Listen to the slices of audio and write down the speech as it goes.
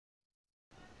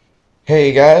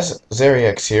Hey guys,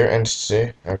 XeriaX here, and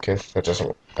today, okay,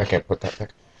 I can't put that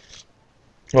back.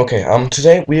 Okay,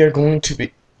 today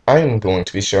I am going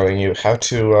to be showing you how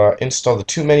to, install the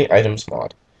Too Many Items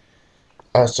mod.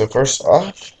 So first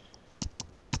off,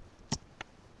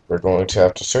 we're going to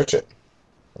have to search it.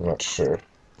 I'm not sure.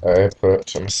 I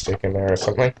put a mistake in there or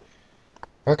something.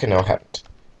 Okay, no, I haven't.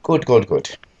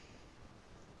 Good.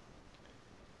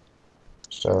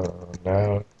 So,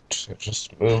 now, to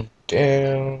just move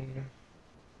down.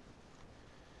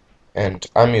 And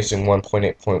I'm using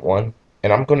 1.8.1,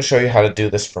 and I'm going to show you how to do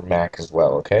this for Mac as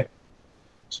well, okay?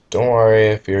 So don't worry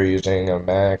if you're using a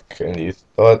Mac and you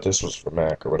thought this was for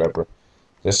Mac or whatever.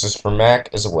 This is for Mac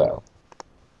as well.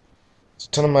 So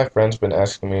a ton of my friends been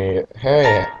asking me,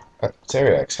 hey,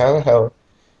 XeriaX, how the hell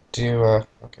do you,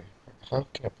 okay, how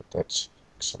can I put that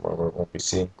somewhere where it won't be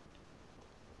seen?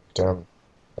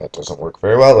 That doesn't work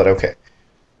very well, but okay.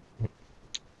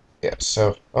 Yeah,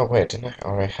 so, oh wait, didn't I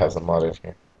already have the mod in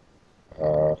here?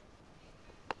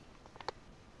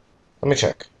 Let me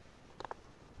check.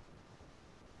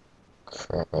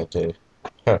 Crap, I did.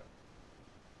 Huh.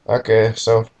 Okay,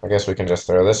 so I guess we can just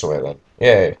throw this away then.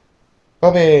 Yay!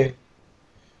 Puppy!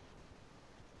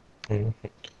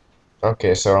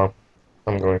 Okay, so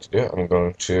I'm going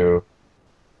to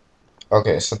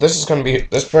okay, so this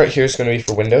part here is going to be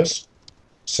for Windows.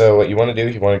 So what you want to do,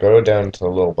 you want to go down to the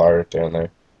little bar down there,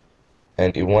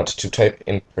 and you want to type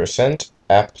in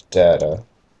 %appdata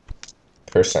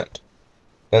 %.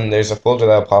 Then there's a folder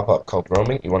that'll pop up called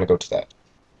roaming. You want to go to that.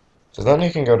 So then you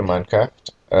can go to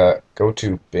Minecraft, go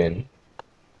to bin.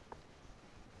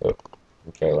 Oh,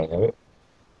 I'm failing at it.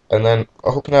 And then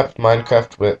open up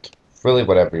Minecraft with really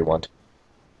whatever you want.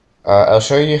 I'll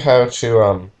show you how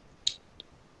to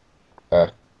uh,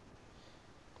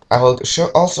 I will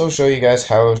also show you guys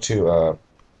how to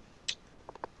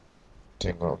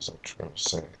dang, what was I trying to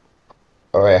say?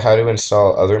 Alright, how to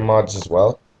install other mods as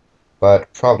well.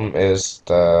 But problem is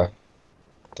the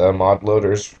mod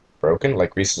loader's broken,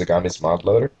 like Zagami's mod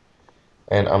loader,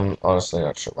 and I'm honestly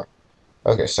not sure why.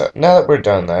 Okay, so now that we're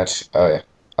done that, oh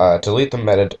yeah, delete the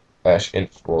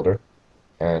meta-inf folder,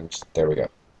 and there we go.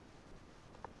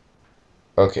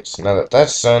 Okay, so now that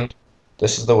that's done,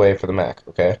 this is the way for the Mac,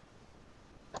 okay?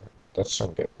 That's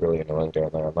starting to get really annoying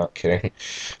down there, I'm not kidding.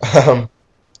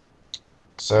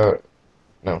 So,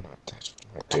 no, not that,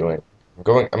 what am I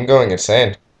doing? I'm going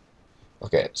insane.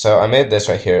 Okay, so I made this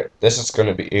right here. This is going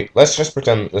to be, let's just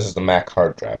pretend this is the Mac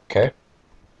hard drive, okay?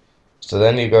 So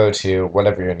then you go to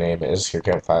whatever your name is, your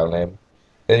current file name.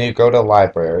 Then you go to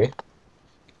Library,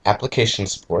 Application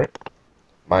Support,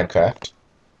 Minecraft,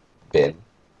 Bin,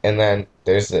 and then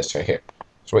there's this right here.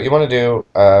 So what you want to do,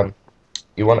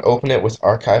 you want to open it with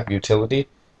Archive Utility.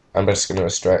 I'm just going to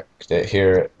extract it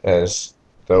here as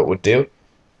though it would do.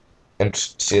 And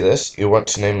see this, you want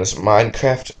to name this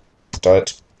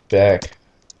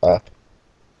Minecraft.backup.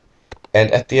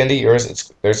 And at the end of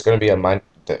yours, there's going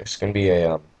to be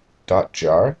a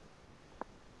 .jar.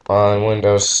 On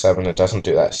Windows 7, it doesn't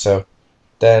do that. So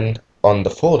then on the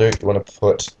folder, you want to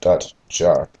put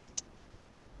 .jar.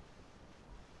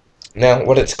 Now,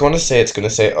 what it's going to say,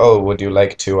 oh, would you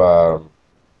like to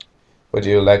add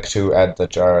the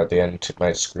jar at the end to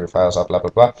my screw files, blah blah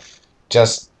blah.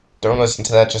 Just don't listen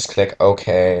to that. Just click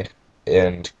OK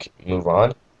and move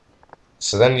on.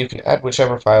 So then you can add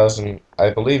whichever files, and I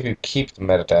believe you keep the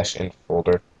meta-inf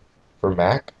folder for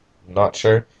Mac. I'm not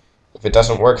sure. If it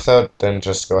doesn't work though, then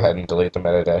just go ahead and delete the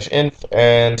meta-inf,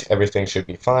 and everything should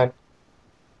be fine.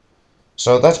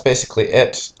 So that's basically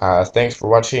it. Thanks for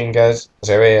watching, guys.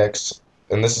 XeriaX,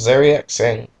 and this is XeriaX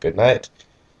saying good night.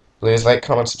 Please like,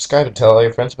 comment, subscribe, and tell all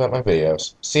your friends about my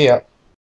videos. See ya!